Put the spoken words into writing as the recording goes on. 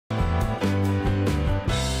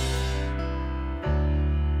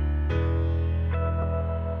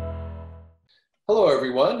Hello,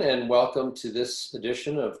 everyone, and welcome to this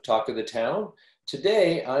edition of Talk of the Town.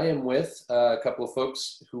 Today, I am with a couple of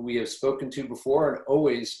folks who we have spoken to before and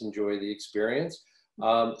always enjoy the experience.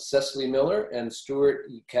 Cecily Miller and Stewart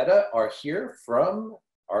Ikeda are here from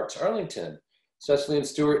Arts Arlington. Cecily and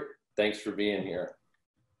Stewart, thanks for being here.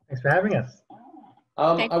 Thanks for having us.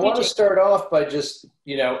 I want to start off by just,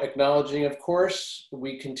 acknowledging, of course,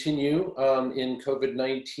 we continue in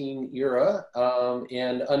COVID-19 era,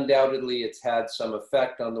 and undoubtedly it's had some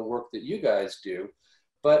effect on the work that you guys do.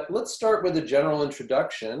 But let's start with a general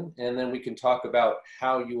introduction, and then we can talk about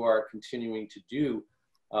how you are continuing to do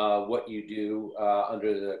what you do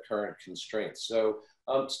under the current constraints. So,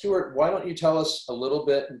 Stewart, why don't you tell us a little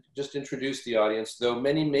bit, just introduce the audience, though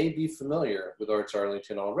many may be familiar with Arts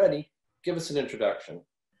Arlington already. Give us an introduction.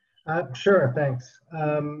 Sure, thanks.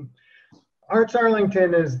 Arts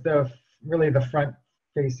Arlington is really the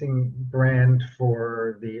front-facing brand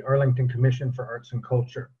for the Arlington Commission for Arts and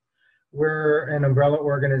Culture. We're an umbrella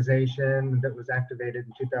organization that was activated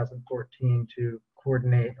in 2014 to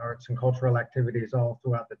coordinate arts and cultural activities all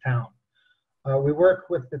throughout the town. We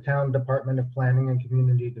work with the town Department of Planning and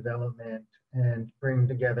Community Development and bring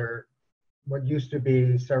together what used to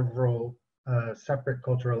be several separate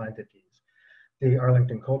cultural entities. The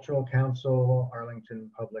Arlington Cultural Council, Arlington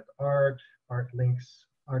Public Art, Art Links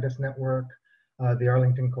Artist Network, the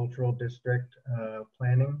Arlington Cultural District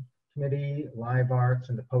Planning Committee, Live Arts,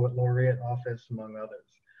 and the Poet Laureate Office, among others.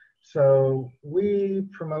 So we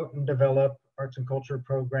promote and develop arts and culture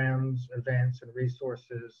programs, events, and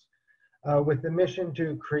resources with the mission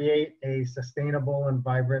to create a sustainable and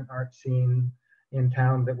vibrant art scene in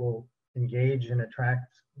town that will engage and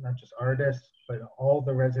attract not just artists, but all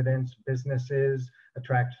the residents, businesses,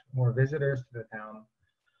 attract more visitors to the town.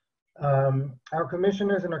 Our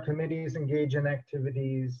commissioners and our committees engage in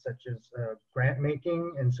activities such as grant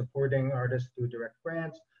making and supporting artists through direct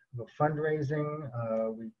grants, fundraising.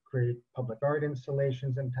 We create public art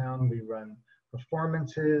installations in town. We run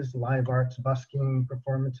performances, live arts busking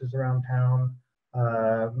performances around town.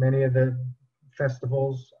 Many of the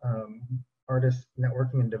festivals, artist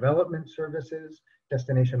networking and development services,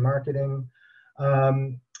 destination marketing,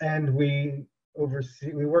 and we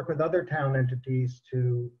work with other town entities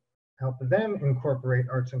to help them incorporate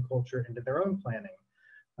arts and culture into their own planning,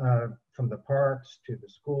 from the parks to the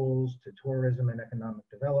schools to tourism and economic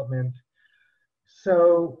development.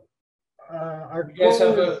 So you guys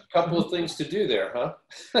have a couple of things to do there, huh?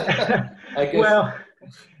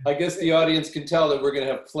 I guess the audience can tell that we're going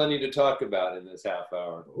to have plenty to talk about in this half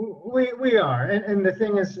hour. We are, and the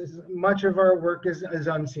thing is much of our work is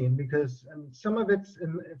unseen because some of it's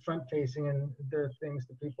in front facing, and there are things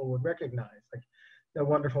that people would recognize, like the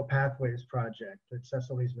wonderful Pathways project that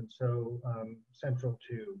Cecily's been so central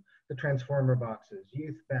to, the Transformer boxes,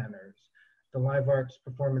 youth banners, the live arts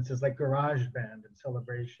performances like Garage Band and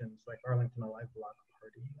celebrations like Arlington Alive Block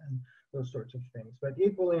Party and those sorts of things. But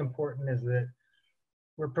equally important is that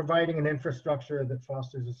we're providing an infrastructure that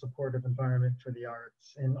fosters a supportive environment for the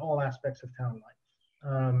arts in all aspects of town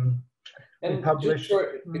life. And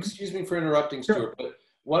excuse me for interrupting, Stewart, but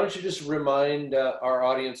why don't you just remind our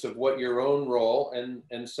audience of what your own role,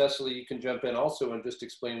 and Cecily, you can jump in also and just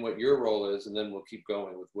explain what your role is, and then we'll keep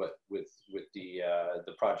going with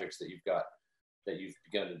the projects that you've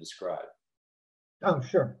begun to describe. Oh,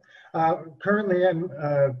 sure. Currently, I'm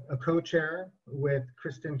a co-chair with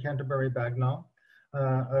Kristen Canterbury Bagnall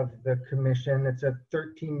of the commission. It's a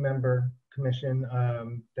 13-member commission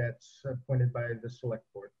that's appointed by the select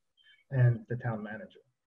board and the town manager.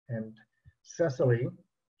 And Cecily,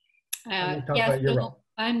 I'm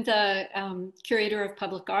the curator of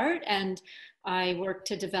public art, and I work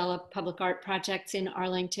to develop public art projects in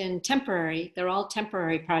Arlington temporary. They're all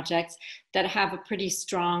temporary projects that have a pretty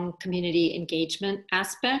strong community engagement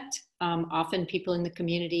aspect. Often people in the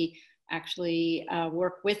community actually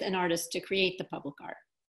work with an artist to create the public art.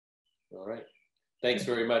 All right. Thanks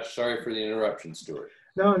very much. Sorry for the interruption, Stewart.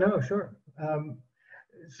 No, sure.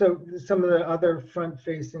 So some of the other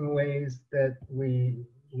front-facing ways that we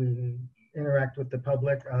interact with the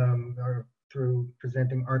public are through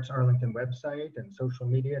presenting Arts Arlington website and social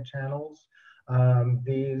media channels.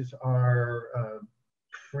 These are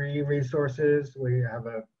free resources. We have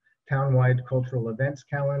a town-wide cultural events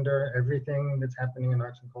calendar. Everything that's happening in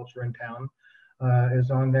arts and culture in town is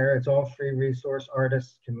on there. It's all free resource.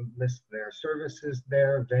 Artists can list their services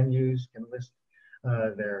there. Venues can list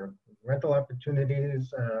their rental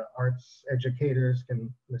opportunities. Arts educators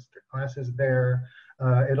can list their classes there.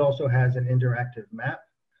 It also has an interactive map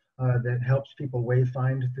that helps people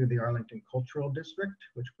wayfind through the Arlington Cultural District,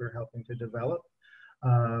 which we're helping to develop.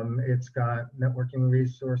 It's got networking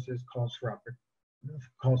resources, calls for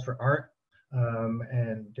calls for art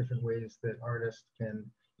and different ways that artists can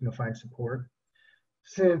find support.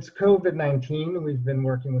 Since COVID-19, we've been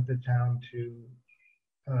working with the town to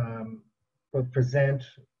both present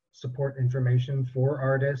support information for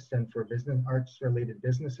artists and for arts-related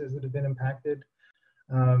businesses that have been impacted.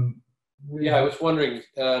 Yeah, I was wondering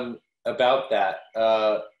about that.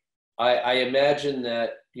 I imagine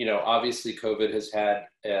that, obviously COVID has had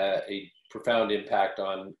a profound impact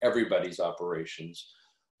on everybody's operations.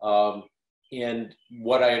 And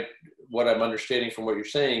what I'm understanding from what you're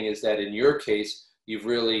saying is that in your case,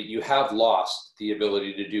 you have lost the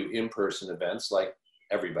ability to do in-person events like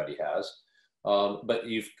everybody has, but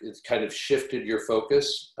it's kind of shifted your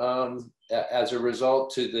focus as a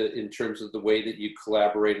result in terms of the way that you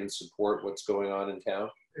collaborate and support what's going on in town.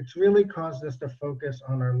 It's really caused us to focus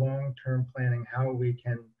on our long-term planning, how we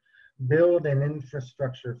can build an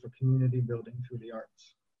infrastructure for community building through the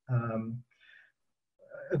arts.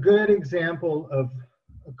 A good example of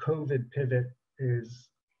a COVID pivot is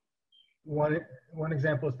one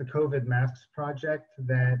example is the COVID masks project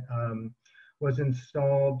that was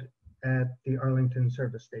installed at the Arlington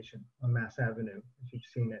service station on Mass Avenue, if you've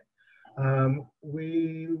seen it.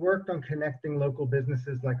 We worked on connecting local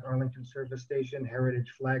businesses like Arlington Service Station,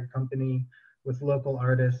 Heritage Flag Company, with local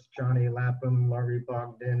artists, Johnny Lapham, Laurie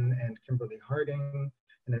Bogdan, and Kimberly Harding,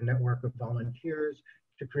 and a network of volunteers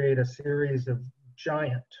to create a series of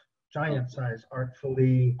giant-size,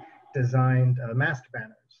 artfully designed mask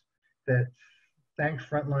banners that thank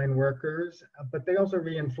frontline workers, but they also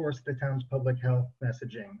reinforced the town's public health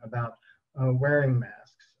messaging about wearing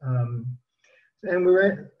masks. And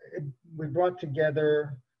we brought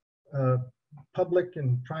together public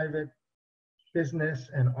and private business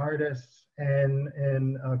and artists and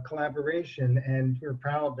collaboration, and we're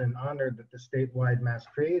proud and honored that the statewide Mass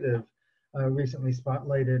Creative recently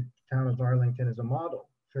spotlighted the town of Arlington as a model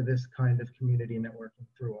for this kind of community networking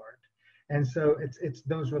through art. And so it's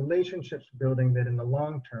those relationships building that in the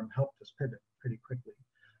long term helped us pivot pretty quickly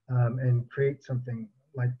and create something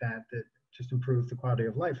like that just improves the quality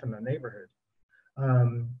of life in the neighborhood.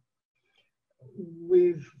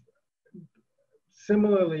 We've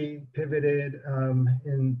similarly pivoted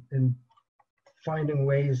in finding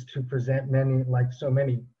ways to present like so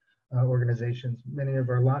many organizations, many of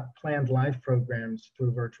our planned live programs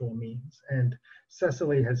through virtual means. And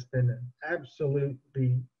Cecily has been an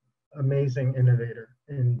absolutely amazing innovator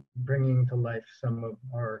in bringing to life some of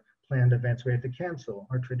our planned events. We had to cancel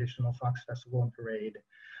our traditional Fox Festival and Parade,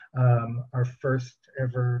 our first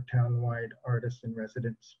ever townwide artist in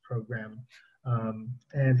residence program.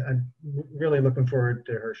 And I'm really looking forward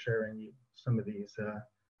to her sharing some of these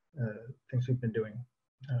things we've been doing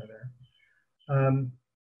there.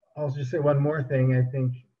 I'll just say one more thing. I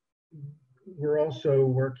think we're also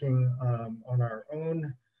working on our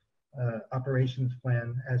own operations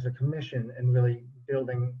plan as a commission and really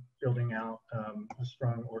building out a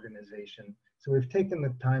strong organization. So we've taken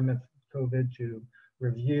the time of COVID to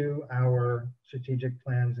review our strategic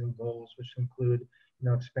plans and goals, which include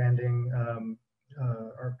expanding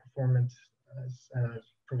our performance as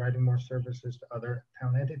providing more services to other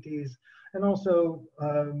town entities, and also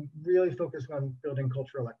really focus on building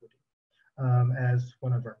cultural equity as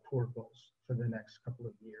one of our core goals for the next couple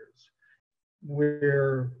of years.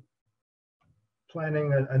 We're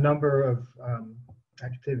planning a number of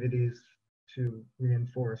activities to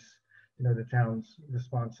reinforce the town's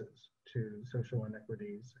responses to social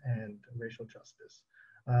inequities and racial justice.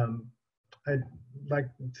 I'd like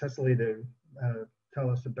Cecily to tell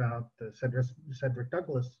us about the Cedric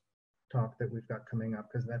Douglas talk that we've got coming up,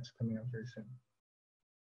 because that's coming up very soon.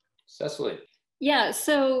 Cecily. Yeah,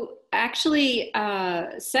 so actually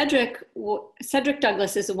Cedric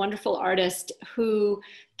Douglas is a wonderful artist who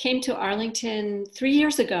came to Arlington 3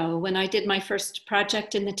 years ago when I did my first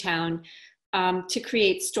project in the town to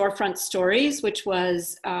create Storefront Stories, which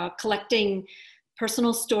was collecting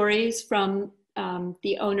personal stories from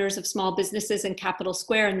the owners of small businesses in Capitol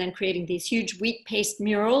Square, and then creating these huge wheat paste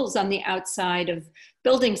murals on the outside of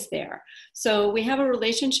buildings there. So we have a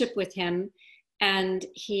relationship with him, and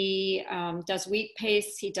he does wheat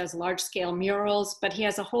paste, he does large scale murals, but he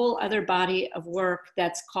has a whole other body of work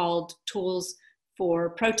that's called Tools for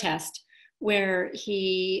Protest, where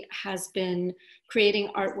he has been creating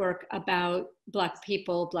artwork about Black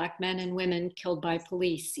people, Black men and women killed by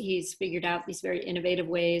police. He's figured out these very innovative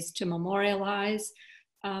ways to memorialize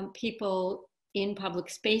people in public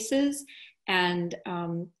spaces, and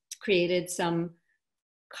created some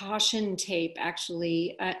caution tape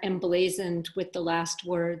actually emblazoned with the last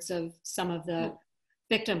words of some of the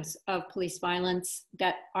victims of police violence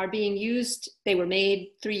that are being used. They were made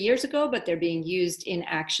 3 years ago, but they're being used in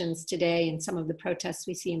actions today in some of the protests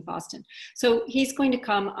we see in Boston. So he's going to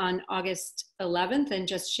come on August 11th and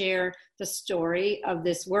just share the story of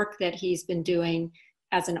this work that he's been doing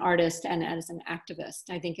as an artist and as an activist.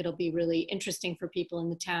 I think it'll be really interesting for people in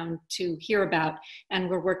the town to hear about. And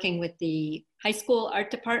we're working with the high school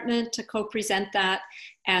art department to co-present that,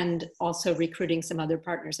 and also recruiting some other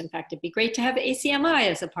partners. In fact, it'd be great to have ACMi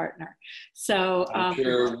as a partner. So I'm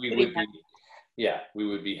sure we would be, yeah, we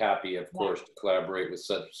would be happy, of course, to collaborate with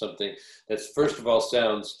something that's, first of all,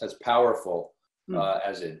 sounds as powerful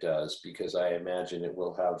as it does, because I imagine it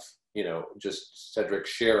will have, you know, just Cedric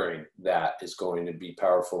sharing that is going to be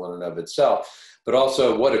powerful in and of itself. But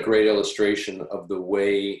also, what a great illustration of the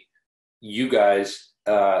way you guys,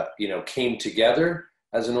 you know, came together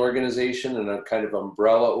as an organization and a kind of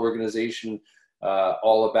umbrella organization,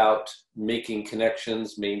 all about making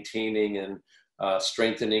connections, maintaining and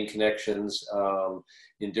strengthening connections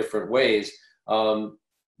in different ways.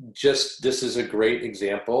 Just, this is a great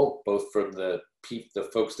example, both from the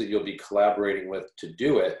folks that you'll be collaborating with to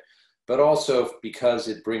do it, but also because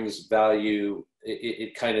it brings value,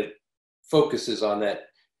 it kind of focuses on that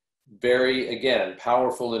very, again,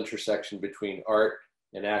 powerful intersection between art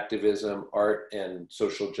and activism, art and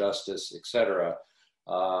social justice, etc.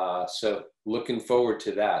 So looking forward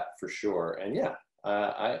to that for sure. And yeah,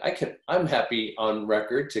 I'm happy on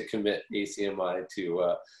record to commit ACMi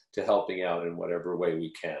to helping out in whatever way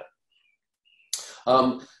we can.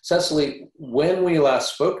 Cecily, when we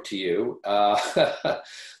last spoke to you, the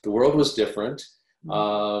world was different.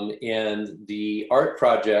 And the art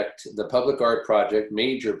project, the public art project,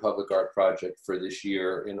 major public art project for this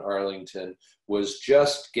year in Arlington was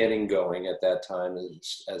just getting going at that time,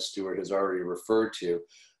 as Stewart has already referred to.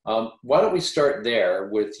 Why don't we start there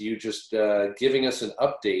with you just giving us an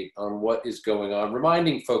update on what is going on,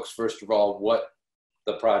 reminding folks, first of all, what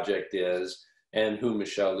the project is and who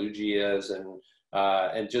Michelle Luigi is,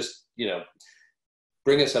 and just, you know,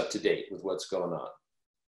 bring us up to date with what's going on.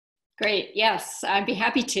 Great. Yes, I'd be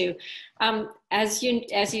happy to. As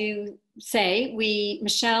you say,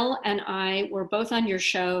 Michelle and I were both on your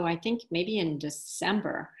show, I think maybe in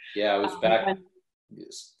December. Yeah, it was back.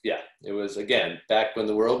 Yeah, it was, again, back when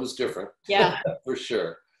the world was different. Yeah, for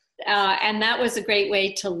sure. And that was a great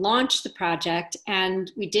way to launch the project.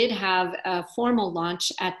 And we did have a formal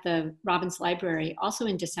launch at the Robbins Library also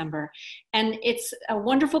in December. And it's a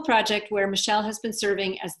wonderful project where Michelle has been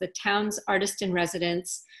serving as the town's artist in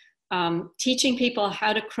residence, teaching people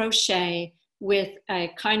how to crochet with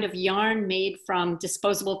a kind of yarn made from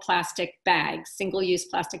disposable plastic bags, single-use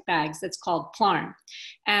plastic bags, that's called Plarn.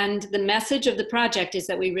 And the message of the project is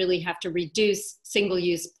that we really have to reduce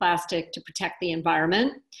single-use plastic to protect the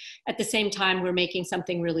environment. At the same time, we're making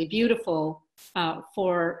something really beautiful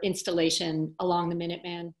for installation along the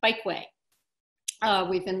Minuteman Bikeway.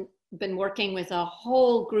 We've been working with a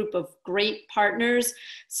whole group of great partners.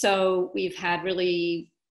 So we've had really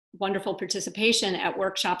wonderful participation at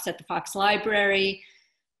workshops at the Fox Library,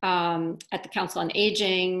 at the Council on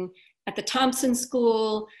Aging, at the Thompson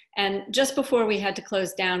School. And just before we had to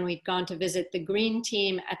close down, we'd gone to visit the Green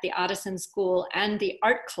Team at the Ottoson School and the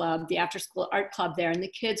art club, the after-school art club there. And the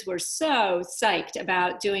kids were so psyched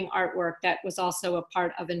about doing artwork that was also a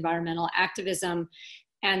part of environmental activism.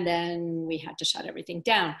 And then we had to shut everything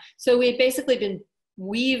down. So we had basically been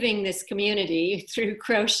weaving this community through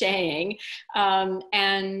crocheting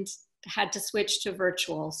and had to switch to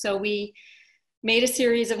virtual. So we made a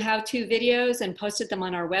series of how-to videos and posted them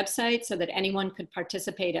on our website so that anyone could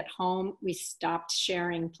participate at home. We stopped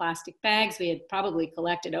sharing plastic bags. We had probably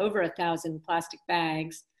collected over 1,000 plastic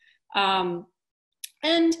bags. And,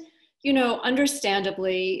 you know,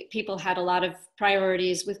 understandably, people had a lot of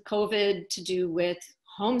priorities with COVID to do with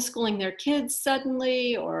homeschooling their kids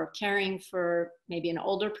suddenly, or caring for maybe an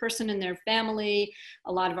older person in their family.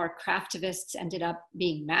 A lot of our craftivists ended up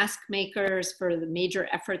being mask makers for the major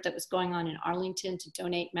effort that was going on in Arlington to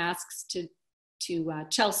donate masks to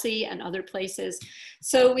Chelsea and other places.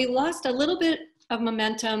 So we lost a little bit of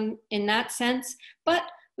momentum in that sense, but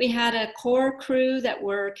we had a core crew that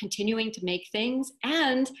were continuing to make things,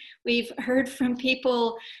 and we've heard from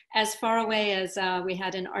people as far away as we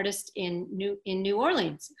had an artist in New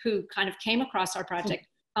Orleans who kind of came across our project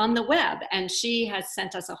on the web, and she has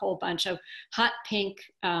sent us a whole bunch of hot pink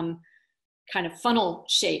kind of funnel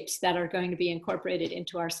shapes that are going to be incorporated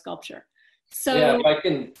into our sculpture. So yeah, if I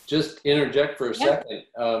can just interject for a second,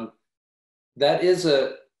 that is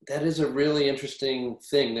a really interesting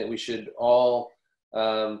thing that we should all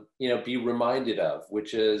you know, be reminded of,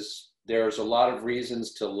 which is there's a lot of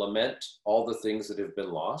reasons to lament all the things that have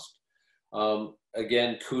been lost.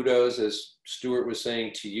 Again, kudos, as Stewart was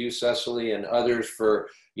saying, to you, Cecily, and others for,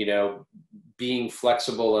 being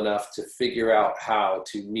flexible enough to figure out how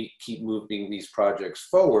to keep moving these projects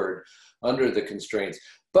forward under the constraints.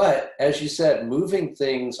 But as you said, moving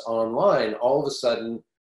things online all of a sudden,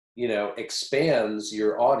 expands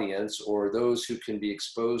your audience, or those who can be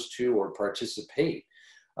exposed to or participate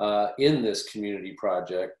in this community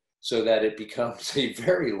project, so that it becomes a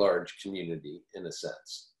very large community in a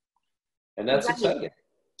sense. And that's exciting.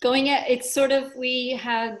 It's sort of, we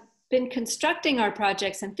had been constructing our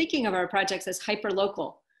projects and thinking of our projects as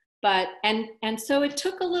hyper-local, and so it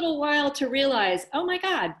took a little while to realize, oh my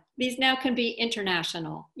God, these now can be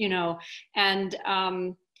international, and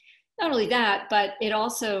not only that, but it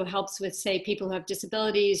also helps with, say, people who have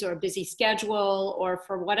disabilities or a busy schedule, or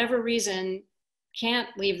for whatever reason can't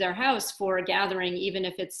leave their house for a gathering, even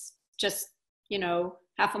if it's just,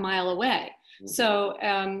 half a mile away. Mm-hmm. So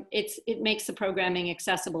it makes the programming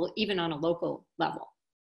accessible even on a local level.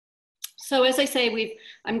 So as I say,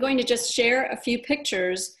 I'm going to just share a few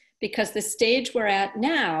pictures, because the stage we're at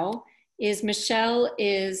now is Michelle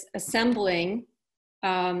is assembling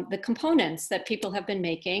the components that people have been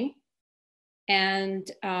making,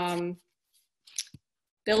 and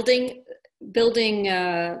building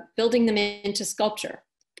them into sculpture.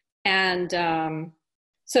 And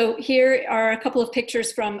so here are a couple of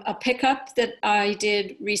pictures from a pickup that I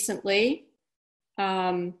did recently,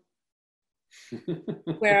 where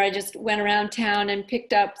I just went around town and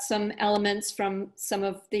picked up some elements from some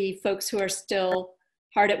of the folks who are still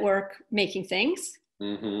hard at work making things.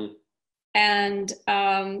 Mm-hmm. And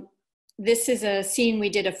this is a scene we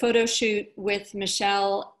did a photo shoot with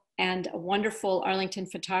Michelle and a wonderful Arlington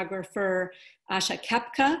photographer, Asha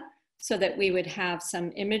Kepka, so that we would have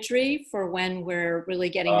some imagery for when we're really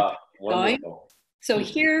getting the going. So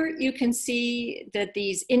here you can see that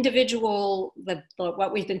these individual,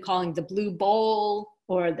 what we've been calling the blue bowl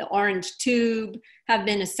or the orange tube, have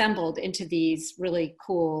been assembled into these really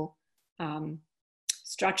cool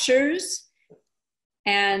structures.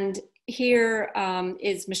 And here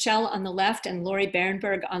is Michelle on the left and Lori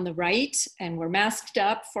Berenberg on the right. And we're masked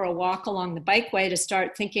up for a walk along the bikeway to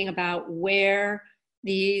start thinking about where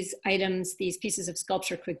these items, these pieces of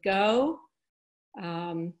sculpture could go.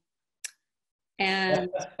 And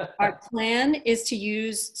our plan is to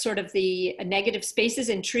use sort of the negative spaces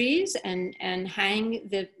in trees and hang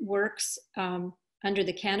the works under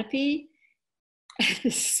the canopy.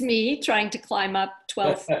 This is me trying to climb up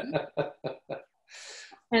 12 feet.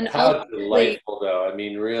 And how delightful, though. I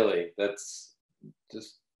mean, really, that's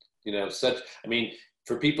just,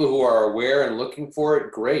 for people who are aware and looking for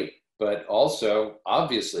it, great. But also,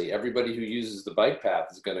 obviously, everybody who uses the bike path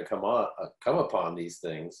is going to come upon these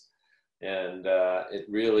things. And it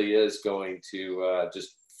really is going to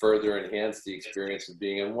just further enhance the experience of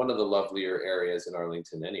being in one of the lovelier areas in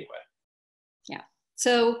Arlington anyway. Yeah.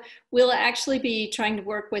 So we'll actually be trying to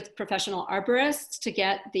work with professional arborists to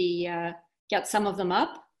get some of them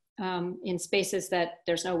up in spaces that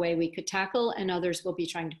there's no way we could tackle, and others we'll be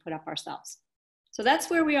trying to put up ourselves. So that's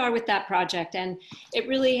where we are with that project. And it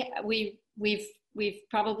really, we've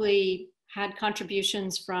probably had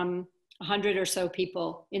contributions from 100 or so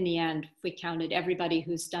people in the end, if we counted everybody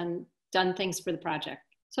who's done things for the project.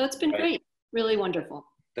 So it's been great, really wonderful.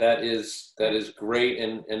 That is great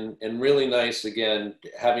and really nice, again,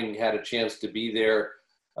 having had a chance to be there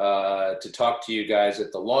to talk to you guys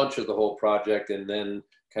at the launch of the whole project, and then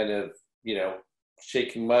kind of,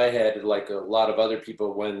 shaking my head like a lot of other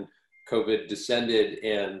people when COVID descended,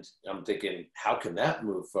 and I'm thinking, how can that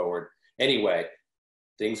move forward? Anyway,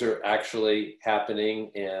 things are actually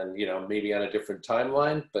happening, and maybe on a different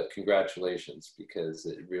timeline, but congratulations, because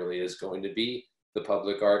it really is going to be the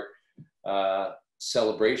public art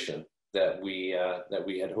celebration that we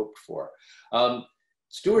had hoped for.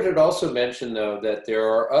 Stewart had also mentioned, though, that there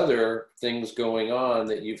are other things going on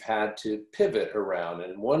that you've had to pivot around.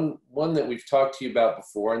 And one that we've talked to you about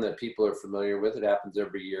before and that people are familiar with, it happens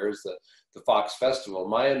every year, is the Fox Festival.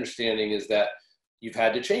 My understanding is that you've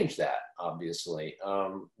had to change that, obviously.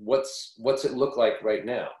 What's it look like right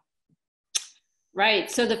now?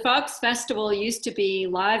 Right, so the Fox Festival used to be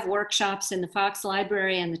live workshops in the Fox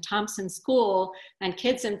Library and the Thompson School, and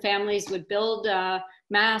kids and families would build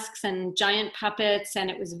masks and giant puppets,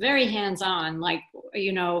 and it was very hands-on, like,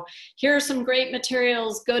 here are some great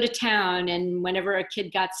materials, go to town, and whenever a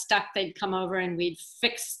kid got stuck, they'd come over and we'd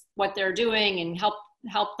fix what they're doing and help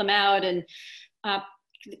them out, and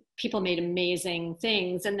people made amazing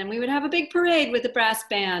things. And then we would have a big parade with the brass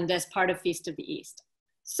band as part of Feast of the East.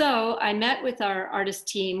 So I met with our artist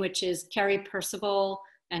team, which is Carrie Percival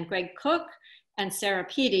and Greg Cook and Sarah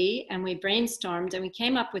Peaty, and we brainstormed and we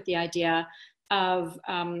came up with the idea of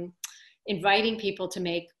inviting people to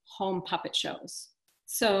make home puppet shows.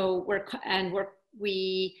 So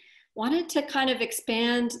we wanted to kind of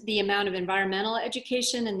expand the amount of environmental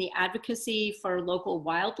education and the advocacy for local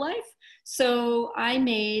wildlife. So I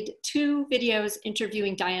made 2 videos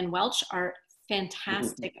interviewing Diane Welch, our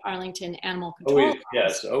fantastic Arlington animal control Always,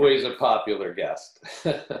 yes, always a popular guest.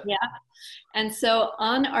 Yeah. And so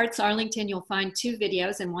on Arts Arlington, you'll find 2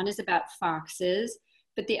 videos, and one is about foxes,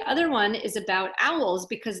 but the other one is about owls,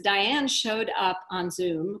 because Diane showed up on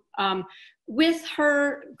Zoom with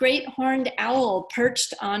her great horned owl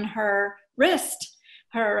perched on her wrist,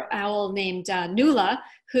 her owl named Nula,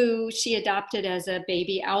 who she adopted as a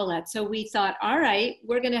baby owlet. So we thought, all right,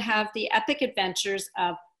 we're going to have the epic adventures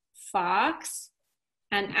of fox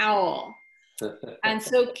and owl. And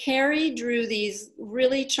so Carrie drew these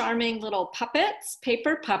really charming little puppets,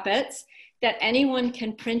 paper puppets, that anyone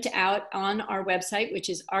can print out on our website, which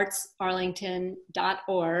is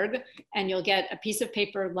artsarlington.org. And you'll get a piece of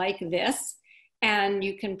paper like this. And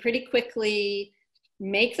you can pretty quickly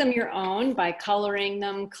make them your own by coloring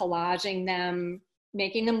them, collaging them,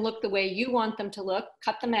 making them look the way you want them to look,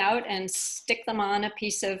 cut them out and stick them on a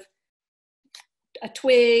piece of a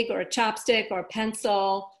twig or a chopstick or a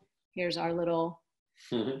pencil. Here's our little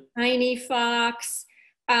tiny fox,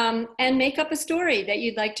 and make up a story that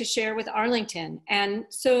you'd like to share with Arlington. And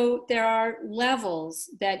so there are levels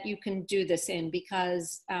that you can do this in,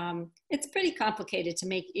 because it's pretty complicated to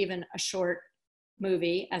make even a short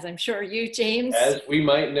movie, as I'm sure you, James, as we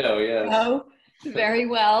might know, yes. know very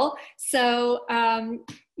well. So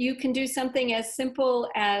you can do something as simple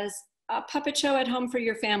as a puppet show at home for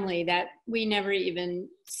your family that we never even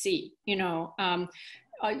see. You know,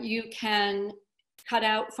 you can cut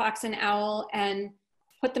out fox and owl and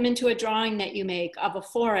put them into a drawing that you make of a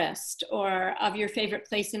forest or of your favorite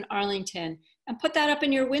place in Arlington, and put that up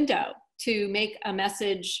in your window to make a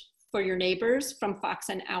message for your neighbors from fox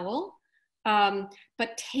and owl.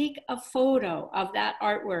 But take a photo of that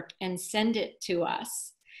artwork and send it to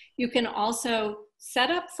us. You can also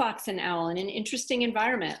set up fox and owl in an interesting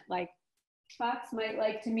environment. Like fox might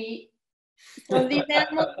like to meet some of these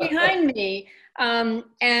animals behind me,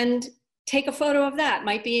 and take a photo of that.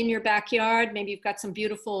 Might be in your backyard. Maybe you've got some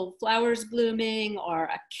beautiful flowers blooming, or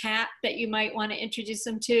a cat that you might want to introduce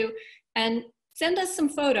them to, and send us some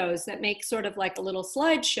photos that make sort of like a little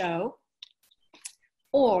slideshow.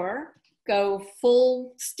 Or go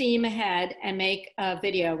full steam ahead and make a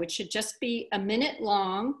video, which should just be a minute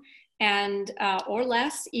long, and or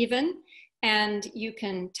less even. And you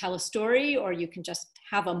can tell a story, or you can just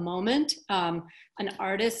have a moment. An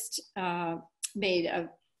artist made a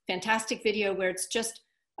fantastic video where it's just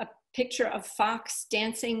a picture of fox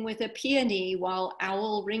dancing with a peony while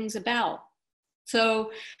owl rings a bell.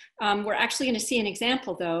 So we're actually going to see an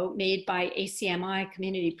example, though, made by ACMi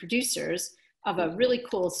community producers, of a really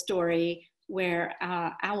cool story where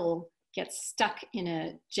owl gets stuck in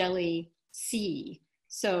a jelly sea.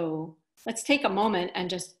 So let's take a moment and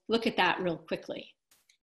just look at that real quickly.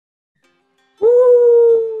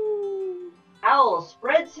 Woo! Owl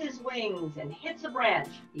spreads his wings and hits a branch.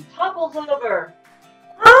 He topples over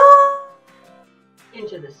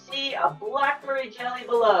into the sea of blackberry jelly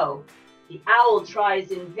below. The owl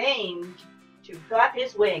tries in vain to flap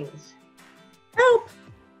his wings. Help!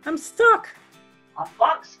 I'm stuck. A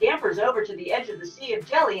fox scampers over to the edge of the sea of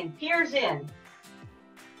jelly and peers in.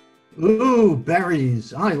 Ooh,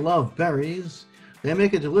 berries. I love berries. They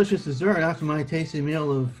make a delicious dessert after my tasty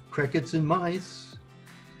meal of crickets and mice.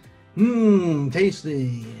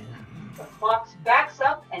 Tasty. The fox backs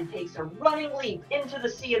up and takes a running leap into the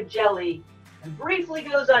sea of jelly and briefly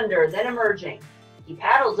goes under, then emerging. He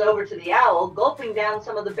paddles over to the owl, gulping down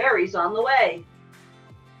some of the berries on the way.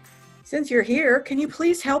 Since you're here, can you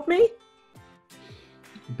please help me?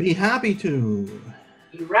 Be happy to.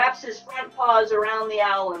 He wraps his front paws around the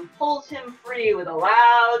owl and pulls him free with a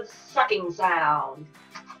loud sucking sound.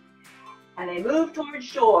 And they move toward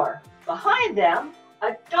shore. Behind them,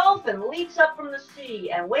 a dolphin leaps up from the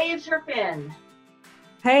sea and waves her fin.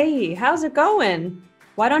 Hey, how's it going?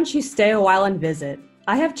 Why don't you stay a while and visit?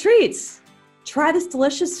 I have treats. Try this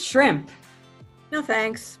delicious shrimp. No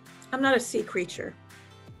thanks. I'm not a sea creature.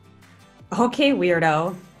 Okay,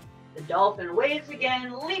 weirdo. The dolphin waves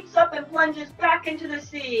again, leaps up and plunges back into the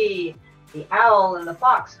sea. The owl and the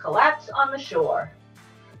fox collapse on the shore.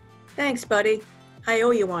 Thanks, buddy. I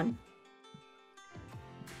owe you one.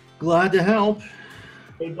 Glad to help.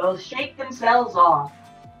 They both shake themselves off.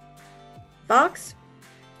 Fox,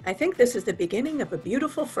 I think this is the beginning of a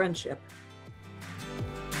beautiful friendship.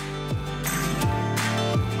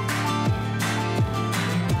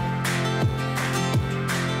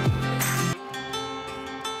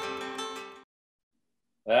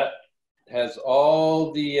 That has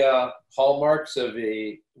all the hallmarks of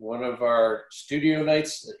one of our studio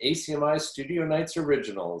nights, ACMi Studio Nights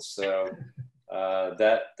originals. So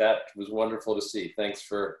that was wonderful to see. Thanks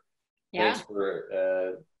for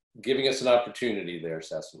giving us an opportunity there,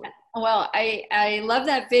 Cecily. Well, I love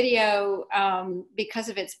that video because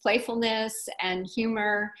of its playfulness and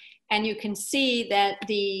humor, and you can see that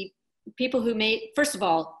the people who made, first of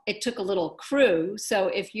all, it took a little crew. So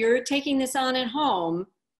if you're taking this on at home,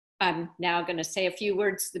 I'm now going to say a few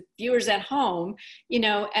words to the viewers at home,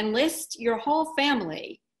 enlist your whole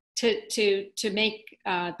family to make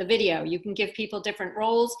the video. You can give people different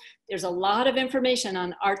roles. There's a lot of information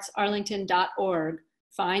on artsarlington.org.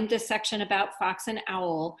 Find the section about Fox and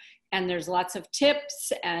Owl, and there's lots of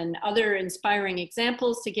tips and other inspiring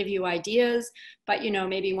examples to give you ideas. But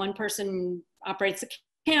maybe one person operates the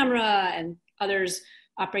camera and others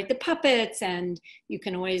operate the puppets, and you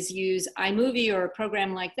can always use iMovie or a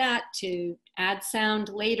program like that to add sound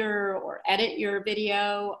later or edit your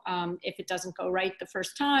video if it doesn't go right the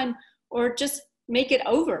first time, or just make it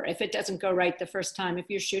over if it doesn't go right the first time if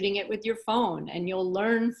you're shooting it with your phone, and you'll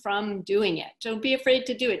learn from doing it. Don't be afraid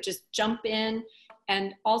to do it, just jump in.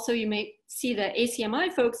 And also you may see the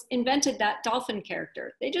ACMi folks invented that dolphin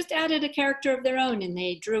character. They just added a character of their own and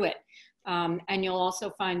they drew it. And you'll also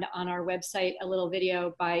find on our website a little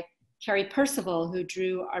video by Carrie Percival, who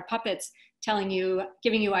drew our puppets, giving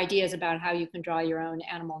you ideas about how you can draw your own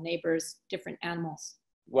animal neighbors, different animals.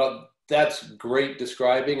 Well, that's great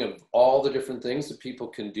describing of all the different things that people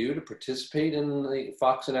can do to participate in the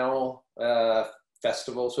Fox and Owl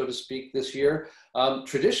festival, so to speak, this year.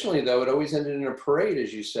 Traditionally, though, it always ended in a parade,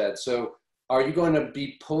 as you said. So are you going to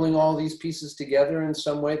be pulling all these pieces together in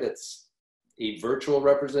some way that's a virtual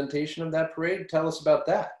representation of that parade? Tell us about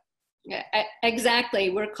that. Yeah, exactly.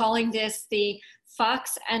 We're calling this the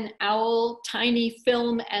Fox and Owl Tiny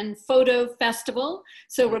Film and Photo Festival.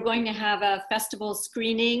 So we're going to have a festival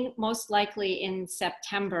screening, most likely in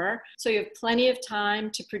September. So you have plenty of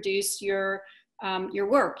time to produce your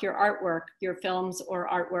work, your artwork, your films or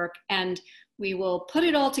artwork, and we will put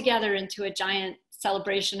it all together into a giant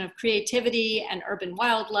celebration of creativity and urban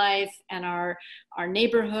wildlife and our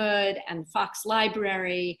neighborhood and Fox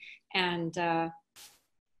Library, and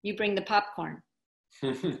you bring the popcorn.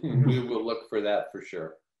 We will look for that for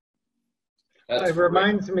sure. It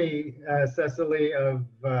reminds me, Cecily, of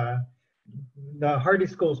the Hardy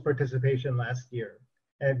School's participation last year,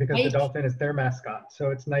 because the dolphin is their mascot. So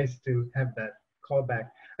it's nice to have that callback.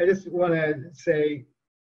 I just want to say,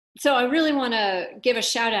 so I really want to give a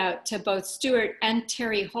shout out to both Stewart and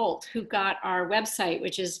Terry Holt, who got our website,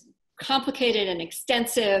 which is complicated and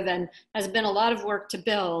extensive and has been a lot of work to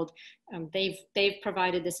build. They've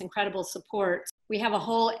provided this incredible support. We have a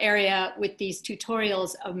whole area with these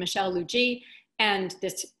tutorials of Michelle Luigi and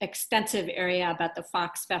this extensive area about the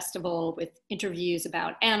Fox Festival with interviews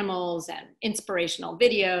about animals and inspirational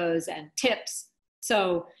videos and tips.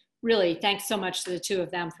 So really, thanks so much to the two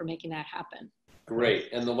of them for making that happen. Great.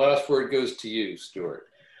 And the last word goes to you, Stewart.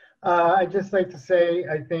 I'd just like to say,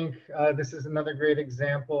 I think this is another great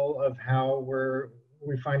example of how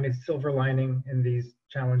we find a silver lining in these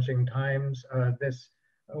challenging times. This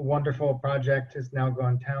wonderful project has now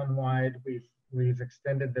gone townwide. We've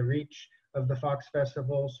extended the reach of the Fox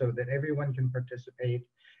Festival so that everyone can participate.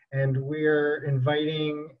 And we're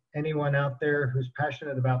inviting anyone out there who's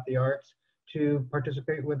passionate about the arts to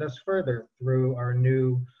participate with us further through our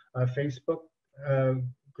new Facebook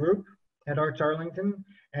group at Arts Arlington.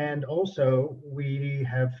 And also we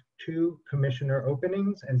have 2 commissioner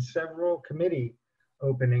openings and several committee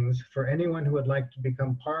openings for anyone who would like to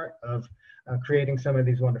become part of creating some of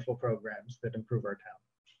these wonderful programs that improve our town.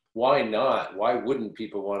 Why not? Why wouldn't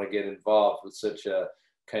people want to get involved with such a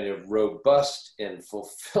kind of robust and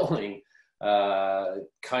fulfilling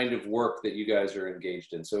kind of work that you guys are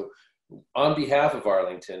engaged in? So on behalf of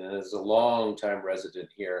Arlington, and as a long-time resident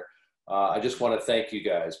here, I just want to thank you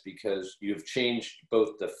guys, because you've changed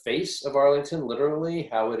both the face of Arlington, literally,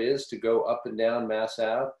 how it is to go up and down Mass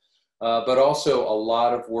Ave, but also a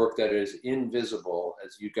lot of work that is invisible,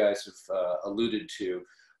 as you guys have alluded to,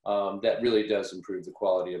 that really does improve the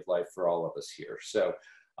quality of life for all of us here. So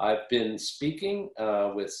I've been speaking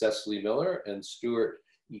with Cecily Miller and Stewart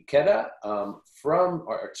Ikeda from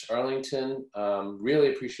Arts Arlington.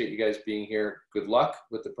 Really appreciate you guys being here. Good luck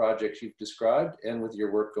with the projects you've described and with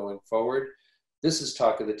your work going forward. This is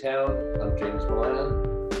Talk of the Town. I'm James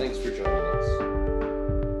Milan. Thanks for joining us.